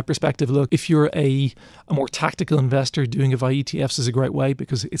think from my perspective, look, if you're a more tactical investor, doing it via ETFs is a great way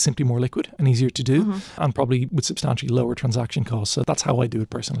because it's simply more liquid and easier to do, and probably with substantially lower transaction costs. So that's how I do it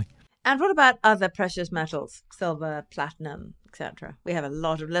personally. And what about other precious metals, silver, platinum, etc.? We have a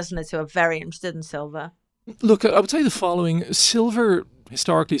lot of listeners who are very interested in silver. Look, I would say the following. Silver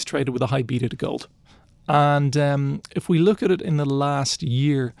historically is traded with a high beta to gold. And if we look at it in the last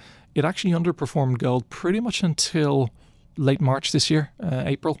year, it actually underperformed gold pretty much until late March this year,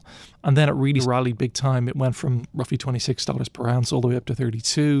 April. And then it really rallied big time. It went from roughly $26 per ounce all the way up to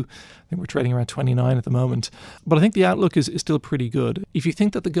 32. I think we're trading around 29 at the moment. But I think the outlook is still pretty good. If you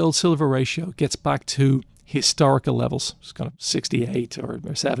think that the gold-silver ratio gets back to historical levels, it's kind of 68 or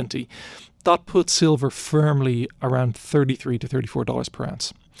 70, that puts silver firmly around $33 to $34 per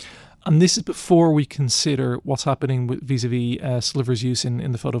ounce. And this is before we consider what's happening with vis-a-vis silver's use in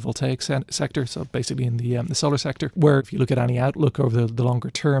the photovoltaic sector, so basically in the solar sector, where if you look at any outlook over the longer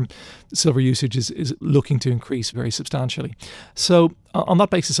term, silver usage is looking to increase very substantially. So on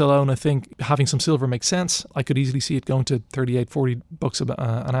that basis alone, I think having some silver makes sense. I could easily see it going to $38-40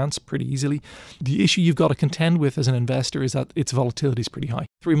 an ounce pretty easily. The issue you've got to contend with as an investor is that its volatility is pretty high.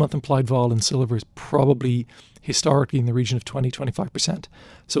 3-month implied vol in silver is probably historically in the region of 20-25%.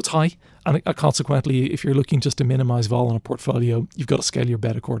 So it's high, and consequently, if you're looking just to minimize vol in a portfolio, you've got to scale your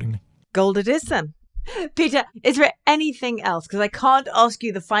bet accordingly. Gold it is then. Peter, is there anything else? Because I can't ask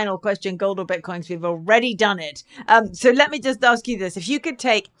you the final question, gold or Bitcoin, because we've already done it. So let me just ask you this. If you could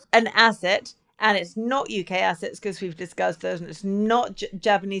take an asset, and it's not UK assets because we've discussed those, and it's not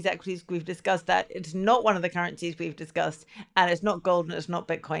Japanese equities, we've discussed that, it's not one of the currencies we've discussed, and it's not gold and it's not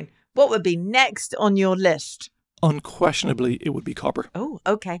Bitcoin, what would be next on your list? Unquestionably, it would be copper. Oh,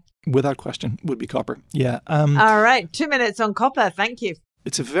 okay. Without question, would be copper. Yeah. All right. 2 minutes on copper. Thank you.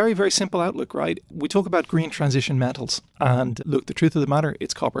 It's a very, very simple outlook, right? We talk about green transition metals. And look, the truth of the matter,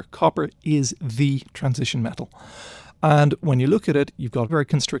 it's copper. Copper is the transition metal. And when you look at it, you've got very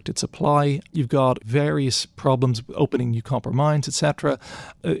constricted supply, you've got various problems with opening new copper mines, etc.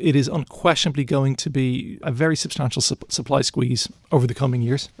 It is unquestionably going to be a very substantial supply squeeze over the coming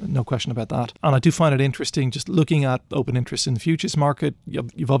years, no question about that. And I do find it interesting just looking at open interest in the futures market.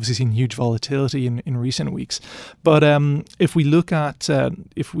 You've obviously seen huge volatility in recent weeks. But if we look at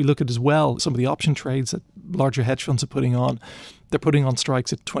as well some of the option trades that larger hedge funds are putting on, they're putting on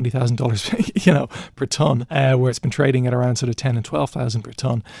strikes at $20,000, per ton, where it's been trading at around sort of 10 and 12,000 per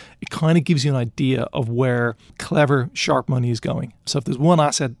ton. It kind of gives you an idea of where clever, sharp money is going. So if there's one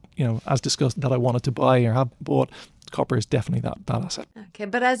asset, as discussed, that I wanted to buy or have bought, copper is definitely that asset. Okay,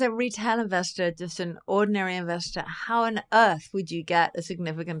 but as a retail investor, just an ordinary investor, how on earth would you get a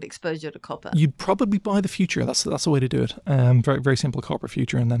significant exposure to copper? You'd probably buy the future. That's the way to do it. Very, very simple copper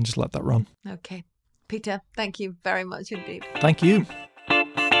future, and then just let that run. Okay. Peter, thank you very much indeed. Thank you.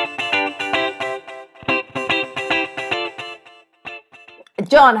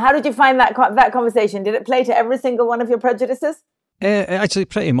 John, how did you find that conversation? Did it play to every single one of your prejudices? Actually,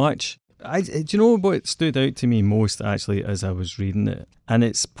 pretty much. Do you know what stood out to me most, actually, as I was reading it? And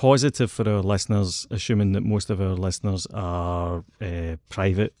it's positive for our listeners, assuming that most of our listeners are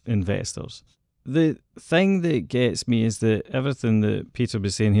private investors. The thing that gets me is that everything that Peter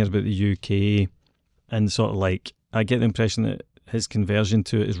was saying here about the UK, and sort of like, I get the impression that his conversion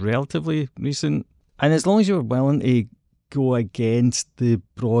to it is relatively recent. And as long as you're willing to go against the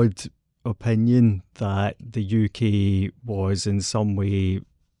broad opinion that the UK was in some way,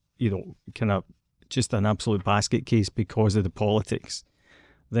 kind of just an absolute basket case because of the politics,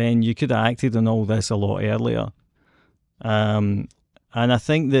 then you could have acted on all this a lot earlier. And I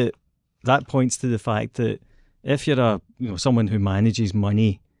think that points to the fact that if you're someone who manages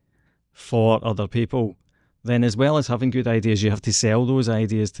money for other people, then as well as having good ideas, you have to sell those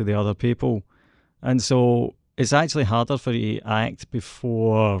ideas to the other people. And so it's actually harder for you to act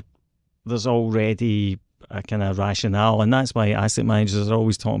before there's already a kind of rationale. And that's why asset managers are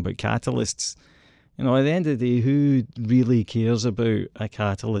always talking about catalysts. At the end of the day, who really cares about a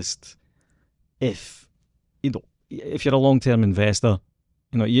catalyst if you're a long-term investor?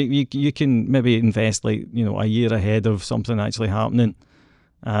 You can maybe invest a year ahead of something actually happening.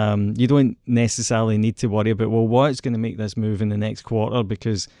 You don't necessarily need to worry about, what's going to make this move in the next quarter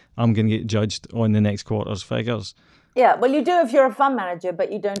because I'm going to get judged on the next quarter's figures. Yeah, well, you do if you're a fund manager,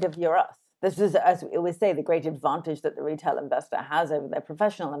 but you don't if you're us. This is, as we always say, the great advantage that the retail investor has over their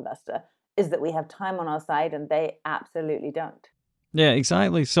professional investor is that we have time on our side and they absolutely don't. Yeah,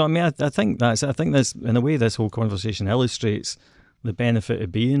 exactly. So, I think this, in a way, this whole conversation illustrates the benefit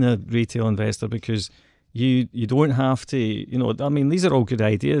of being a retail investor because You don't have to, I mean, these are all good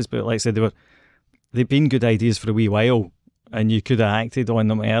ideas, but like I said, they've been good ideas for a wee while, and you could have acted on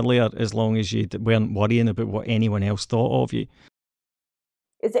them earlier as long as you weren't worrying about what anyone else thought of you.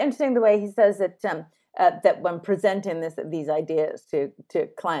 It's interesting the way he says that that when presenting these ideas to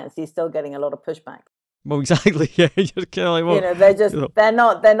clients, he's still getting a lot of pushback. Well, exactly. Yeah, you're kind of like, well,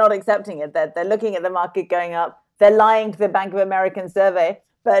 they're not accepting it. They're looking at the market going up. They're lying to the Bank of America survey,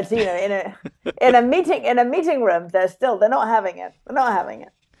 but in a meeting room, they're not having it. They're not having it.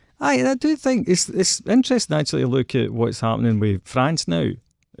 I do think it's interesting actually to look at what's happening with France now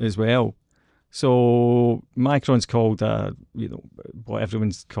as well. So Macron's called what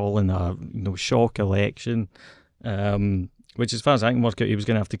everyone's calling a shock election, which as far as I can work out, he was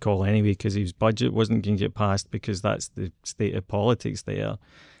going to have to call anyway because his budget wasn't going to get passed because that's the state of politics there.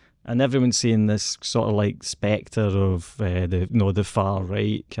 And everyone's seeing this sort of like spectre of the far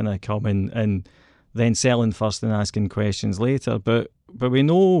right kind of coming and then selling first and asking questions later. But we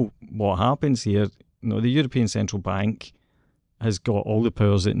know what happens here. The European Central Bank has got all the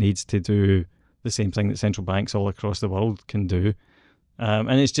powers it needs to do the same thing that central banks all across the world can do.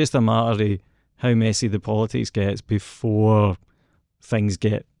 And it's just a matter of how messy the politics gets before things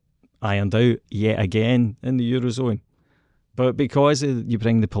get ironed out yet again in the Eurozone. But because you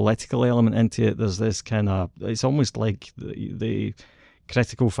bring the political element into it, there's this kind of, it's almost like the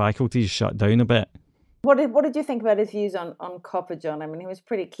critical faculties shut down a bit. What did you think about his views on copper, John? I mean, he was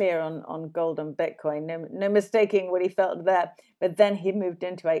pretty clear on gold and Bitcoin. No mistaking what he felt there. But then he moved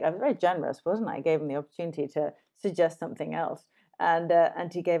into it. I was very generous, wasn't I? I gave him the opportunity to suggest something else,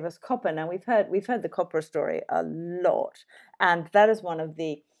 and he gave us copper. Now we've heard the copper story a lot, and that is one of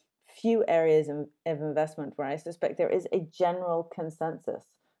the few areas of investment where I suspect there is a general consensus.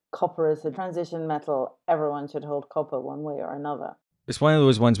 Copper is a transition metal. Everyone should hold copper one way or another. It's one of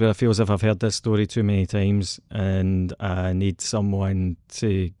those ones where I feel as if I've heard this story too many times and I need someone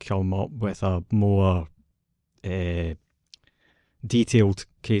to come up with a more detailed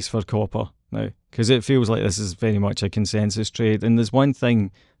case for copper now, because it feels like this is very much a consensus trade. And there's one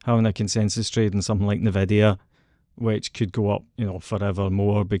thing having a consensus trade in something like NVIDIA, which could go up, forever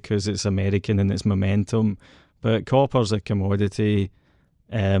more because it's American and it's momentum. But copper's a commodity.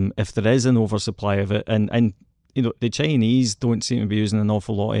 If there is an oversupply of it, and the Chinese don't seem to be using an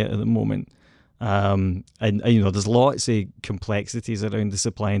awful lot of it at the moment. And there's lots of complexities around the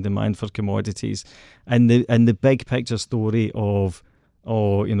supply and demand for commodities. And the big picture story of,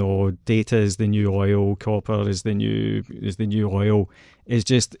 data is the new oil, copper is the new oil,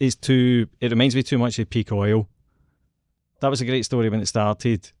 it reminds me too much of peak oil. That was a great story when it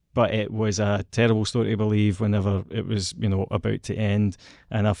started, but it was a terrible story to believe whenever it was, about to end.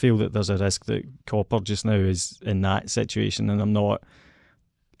 And I feel that there's a risk that copper just now is in that situation. And I'm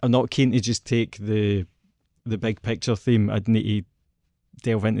not keen to just take the big picture theme. I'd need to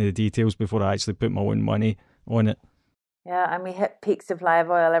delve into the details before I actually put my own money on it. Yeah, and we hit peak supply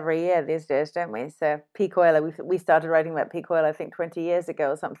of oil every year these days, don't we? So peak oil, we started writing about peak oil, I think, 20 years ago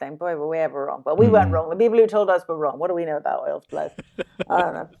or something. Boy, were we ever wrong. But we weren't wrong. The people who told us were wrong. What do we know about oil supplies? I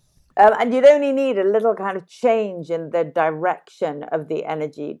don't know. And you'd only need a little kind of change in the direction of the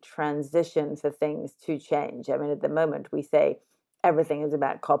energy transition for things to change. I mean, at the moment, we say everything is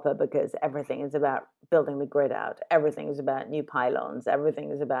about copper because everything is about building the grid out. Everything is about new pylons. Everything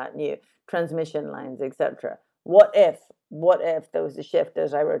is about new transmission lines, etc. What if there was a shift,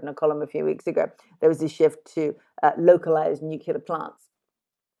 as I wrote in a column a few weeks ago, there was a shift to localized nuclear plants?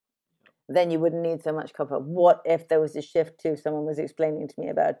 Then you wouldn't need so much copper. What if there was a shift to, someone was explaining to me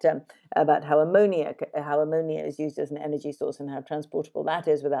about how ammonia is used as an energy source and how transportable that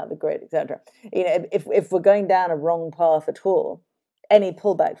is without the grid, etc. If we're going down a wrong path at all, any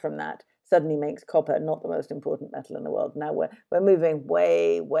pullback from that suddenly makes copper not the most important metal in the world. Now we're moving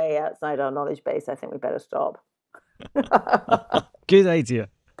way, way outside our knowledge base. I think we better stop. Good idea.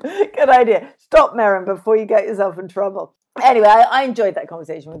 Good idea. Stop, Merryn, before you get yourself in trouble. Anyway, I enjoyed that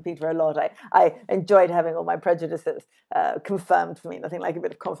conversation with Peter a lot. I enjoyed having all my prejudices confirmed for me. Nothing like a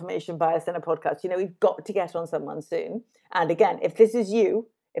bit of confirmation bias in a podcast. We've got to get on someone soon. And again, if this is you,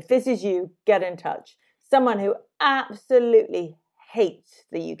 get in touch. Someone who absolutely hates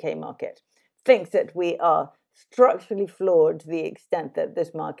the UK market, thinks that we are structurally flawed to the extent that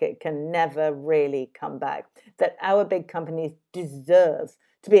this market can never really come back, that our big companies deserve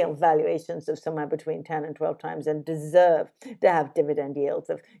to be on valuations of somewhere between 10 and 12 times and deserve to have dividend yields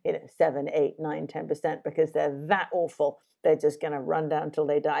of 7, 8, 9, 10% because they're that awful. They're just going to run down till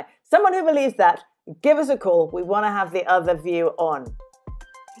they die. Someone who believes that, give us a call. We want to have the other view on.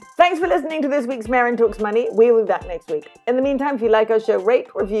 Thanks for listening to this week's Merryn Talks Money. We'll be back next week. In the meantime, if you like our show, rate,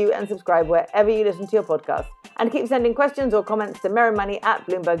 review and subscribe wherever you listen to your podcast. And keep sending questions or comments to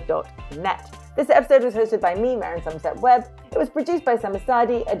merrynmoney@bloomberg.net. This episode was hosted by me, Merryn Somerset Webb. It was produced by Summer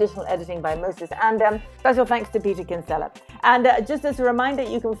Sadi, additional editing by Moses Andam. Special thanks to Peter Kinsella. And just as a reminder,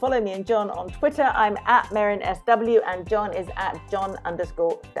 you can follow me and John on Twitter. I'm @MerrynSW and John is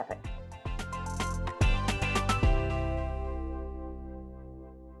 @John_Stefik.